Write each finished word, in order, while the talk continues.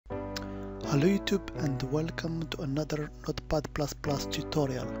Hello YouTube and welcome to another Notepad++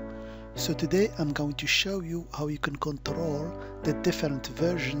 tutorial. So today I'm going to show you how you can control the different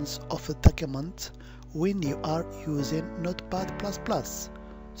versions of a document when you are using Notepad++.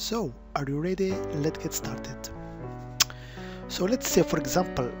 So are you ready? Let's get started. So let's say for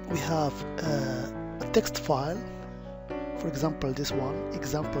example we have a text file, for example this one,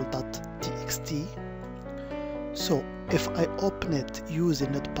 example.txt. So if I open it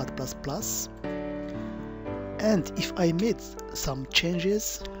using Notepad++, and if I made some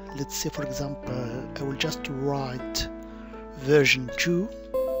changes, let's say for example I will just write version 2.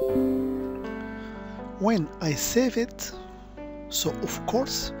 When I save it, so of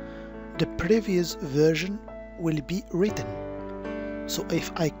course the previous version will be written. So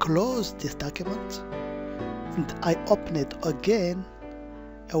if I close this document and I open it again,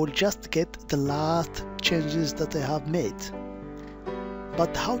 I will just get the last changes that I have made.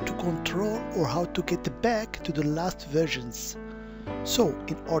 But how to control or how to get back to the last versions? So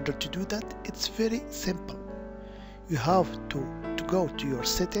in order to do that, it's very simple. You have to go to your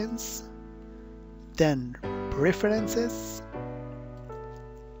settings, then preferences,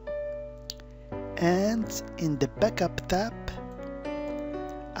 and in the backup tab,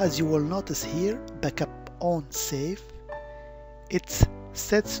 as you will notice here, backup on save, it's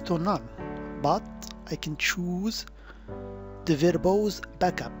set to none, but I can choose the Verbose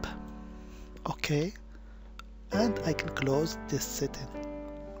backup. Okay, and I can close this setting.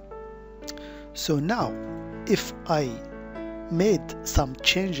 So now if I made some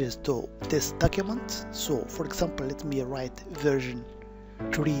changes to this document, so for example let me write version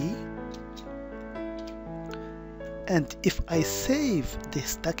 3, and if I save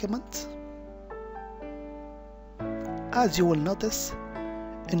this document, as you will notice,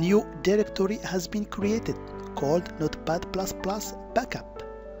 a new directory has been created called Notepad++ backup.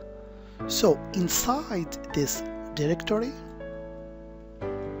 So inside this directory,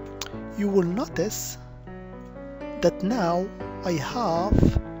 you will notice that now I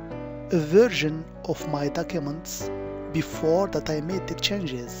have a version of my documents before that I made the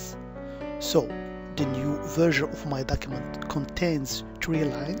changes. So the new version of my document contains 3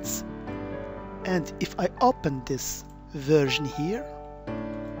 lines, and if I open this version here,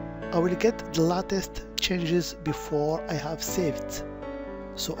 I will get the latest changes before I have saved.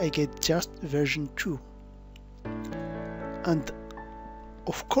 So I get just version 2. And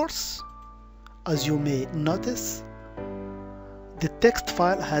of course, as you may notice, the text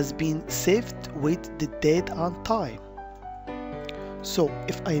file has been saved with the date and time. So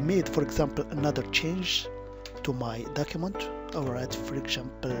if I made, for example, another change to my document, I will write, for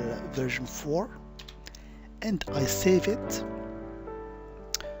example, version 4, and I save it,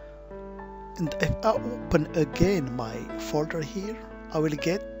 and if I open again my folder here, I will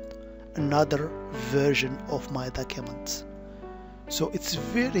get another version of my document. So it's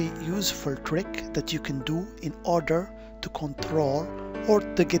very useful trick that you can do in order to control or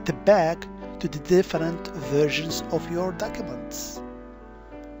to get back to the different versions of your documents.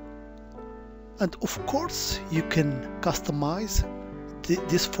 And of course you can customize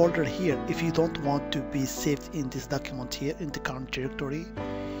this folder here. If you don't want to be saved in this document here in the current directory,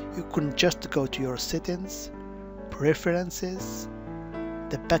 you can just go to your settings, preferences,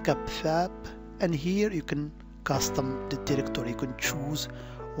 the backup tab, and here you can custom the directory. You can choose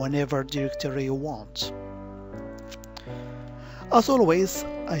whenever directory you want. As always,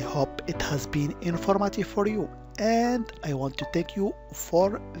 I hope it has been informative for you, and I want to thank you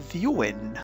for viewing.